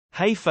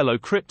Hey fellow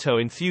crypto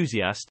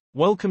enthusiast,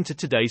 welcome to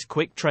today's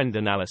quick trend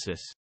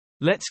analysis.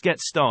 Let's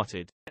get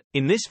started.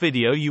 In this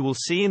video you will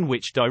see in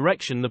which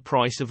direction the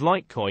price of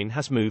Litecoin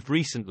has moved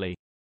recently.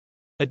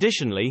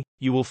 Additionally,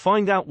 you will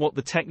find out what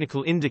the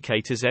technical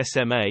indicators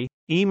SMA,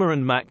 EMA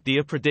and MACD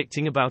are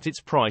predicting about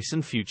its price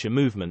and future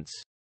movements.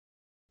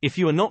 If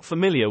you are not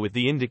familiar with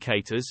the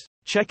indicators,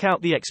 check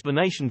out the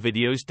explanation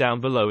videos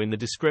down below in the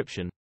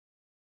description.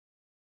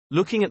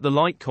 Looking at the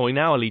Litecoin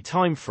hourly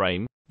time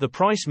frame, the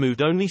price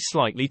moved only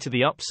slightly to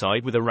the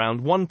upside with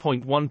around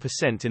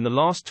 1.1% in the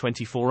last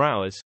 24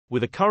 hours,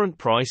 with a current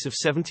price of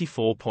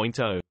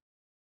 74.0.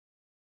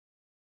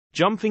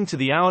 Jumping to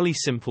the hourly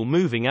simple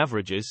moving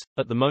averages,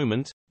 at the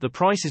moment, the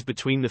price is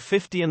between the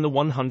 50 and the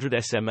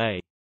 100 SMA.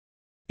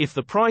 If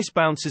the price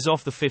bounces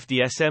off the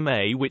 50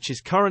 SMA, which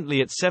is currently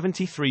at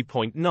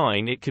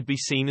 73.9, it could be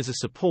seen as a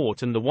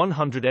support, and the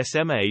 100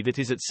 SMA that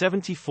is at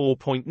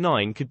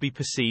 74.9 could be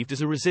perceived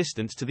as a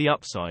resistance to the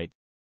upside.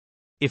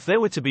 If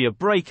there were to be a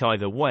break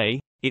either way,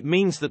 it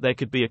means that there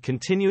could be a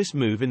continuous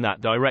move in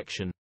that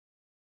direction.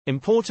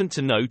 Important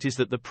to note is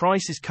that the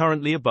price is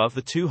currently above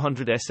the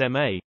 200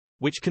 SMA,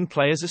 which can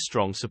play as a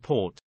strong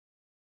support.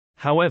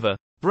 However,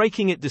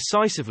 breaking it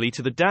decisively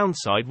to the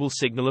downside will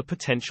signal a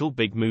potential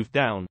big move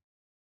down.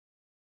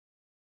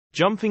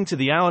 Jumping to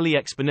the hourly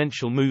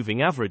exponential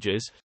moving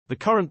averages, the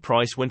current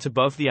price went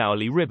above the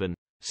hourly ribbon,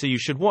 so you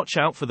should watch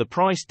out for the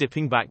price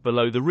dipping back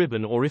below the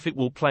ribbon or if it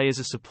will play as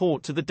a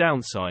support to the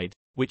downside,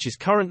 which is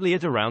currently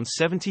at around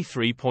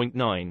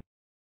 73.9.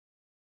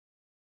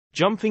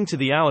 Jumping to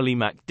the hourly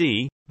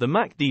MACD, the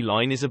MACD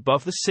line is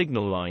above the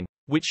signal line,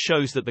 which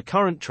shows that the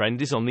current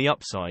trend is on the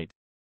upside.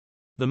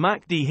 The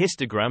MACD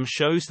histogram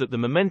shows that the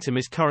momentum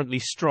is currently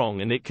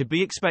strong and it could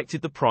be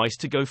expected the price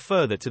to go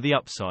further to the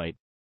upside.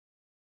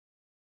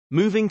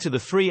 Moving to the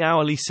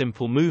 3-hourly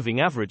simple moving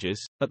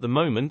averages, at the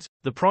moment,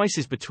 the price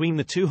is between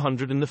the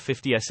 200 and the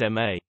 50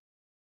 SMA.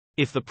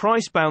 If the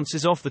price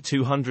bounces off the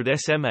 200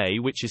 SMA,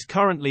 which is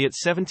currently at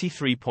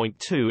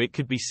 73.2, it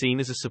could be seen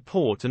as a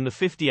support, and the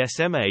 50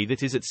 SMA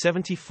that is at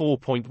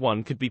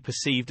 74.1 could be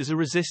perceived as a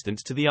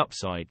resistance to the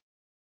upside.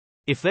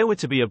 If there were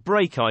to be a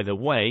break either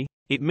way,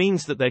 it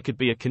means that there could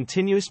be a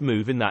continuous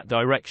move in that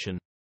direction.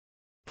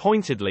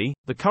 Pointedly,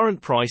 the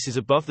current price is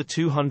above the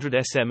 200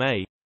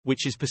 SMA,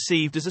 which is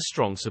perceived as a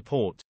strong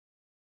support.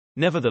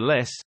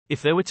 Nevertheless,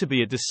 if there were to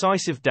be a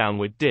decisive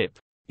downward dip,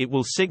 it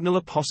will signal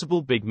a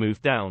possible big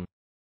move down.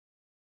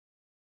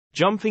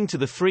 Jumping to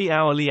the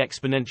 3-hourly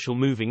exponential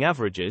moving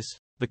averages,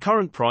 the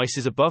current price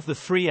is above the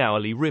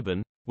 3-hourly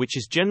ribbon, which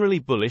is generally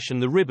bullish,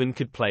 and the ribbon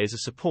could play as a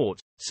support,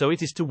 so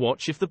it is to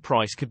watch if the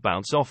price could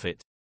bounce off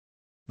it.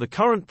 The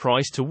current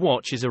price to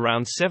watch is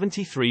around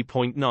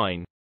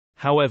 73.9.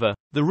 However,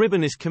 the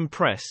ribbon is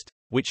compressed,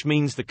 which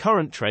means the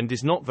current trend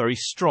is not very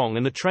strong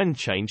and a trend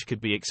change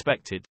could be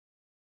expected.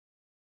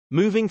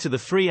 Moving to the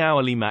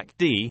 3-hourly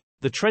MACD,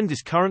 the trend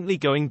is currently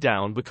going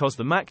down because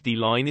the MACD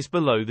line is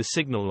below the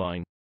signal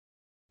line.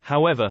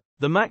 However,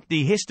 the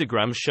MACD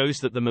histogram shows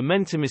that the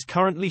momentum is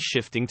currently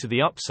shifting to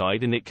the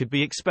upside, and it could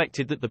be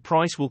expected that the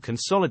price will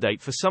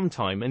consolidate for some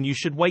time, and you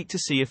should wait to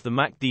see if the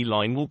MACD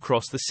line will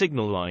cross the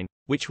signal line,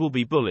 which will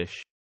be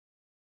bullish.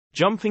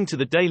 Jumping to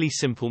the daily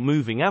simple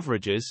moving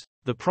averages,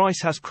 the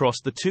price has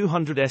crossed the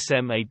 200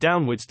 SMA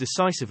downwards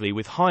decisively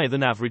with higher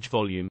than average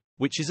volume,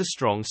 which is a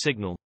strong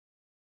signal.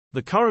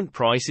 The current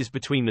price is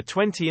between the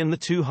 20 and the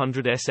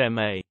 200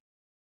 SMA.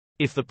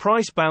 If the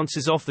price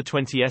bounces off the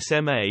 20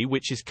 SMA,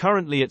 which is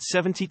currently at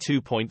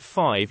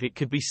 72.5, it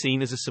could be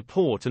seen as a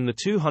support, and the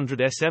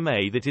 200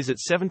 SMA that is at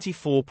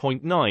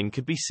 74.9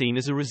 could be seen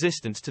as a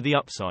resistance to the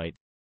upside.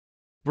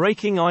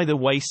 Breaking either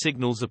way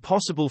signals a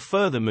possible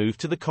further move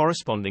to the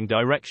corresponding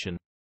direction.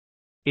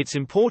 It's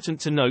important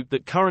to note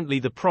that currently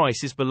the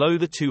price is below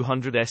the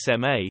 200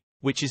 SMA,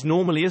 which is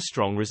normally a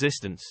strong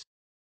resistance.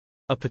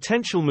 A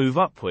potential move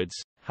upwards,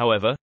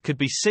 however, could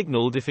be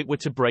signaled if it were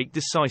to break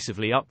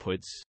decisively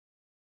upwards.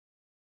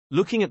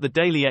 Looking at the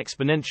daily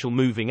exponential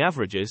moving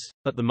averages,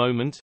 at the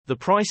moment, the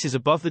price is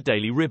above the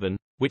daily ribbon,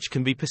 which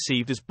can be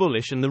perceived as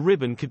bullish, and the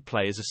ribbon could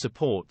play as a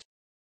support.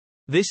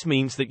 This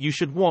means that you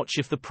should watch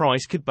if the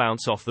price could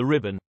bounce off the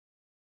ribbon.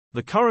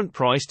 The current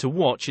price to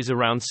watch is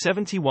around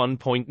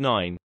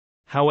 71.9.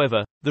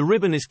 However, the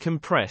ribbon is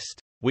compressed,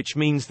 which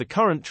means the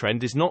current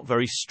trend is not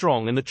very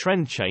strong and a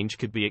trend change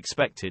could be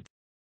expected.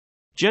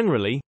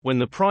 Generally, when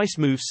the price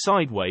moves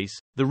sideways,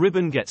 the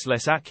ribbon gets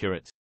less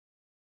accurate.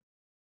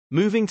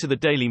 Moving to the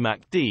daily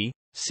MACD,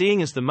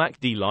 seeing as the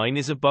MACD line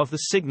is above the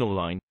signal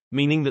line,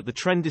 meaning that the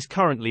trend is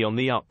currently on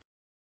the up.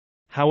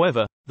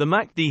 However, the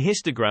MACD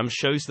histogram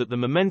shows that the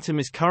momentum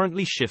is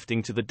currently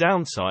shifting to the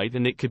downside,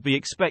 and it could be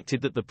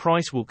expected that the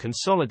price will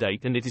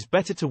consolidate, and it is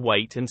better to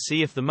wait and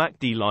see if the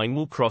MACD line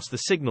will cross the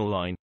signal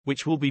line,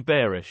 which will be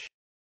bearish.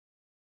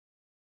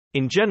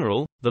 In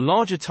general, the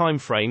larger time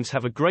frames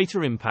have a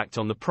greater impact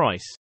on the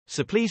price,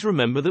 so please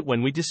remember that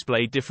when we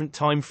display different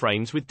time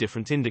frames with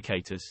different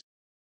indicators.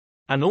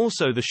 And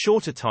also the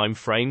shorter time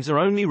frames are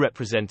only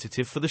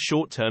representative for the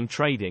short-term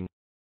trading.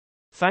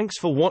 Thanks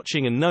for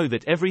watching, and know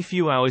that every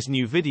few hours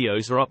new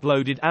videos are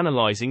uploaded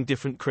analyzing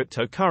different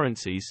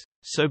cryptocurrencies,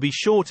 so be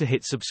sure to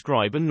hit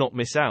subscribe and not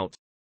miss out.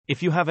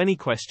 If you have any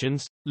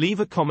questions, leave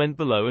a comment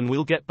below and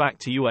we'll get back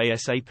to you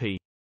ASAP.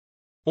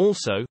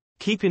 Also,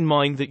 keep in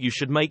mind that you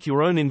should make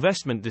your own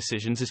investment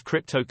decisions, as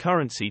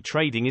cryptocurrency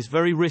trading is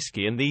very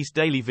risky, and these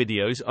daily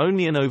videos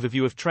only an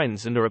overview of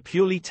trends and are a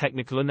purely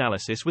technical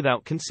analysis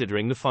without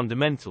considering the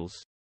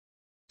fundamentals.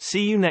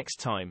 See you next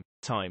time.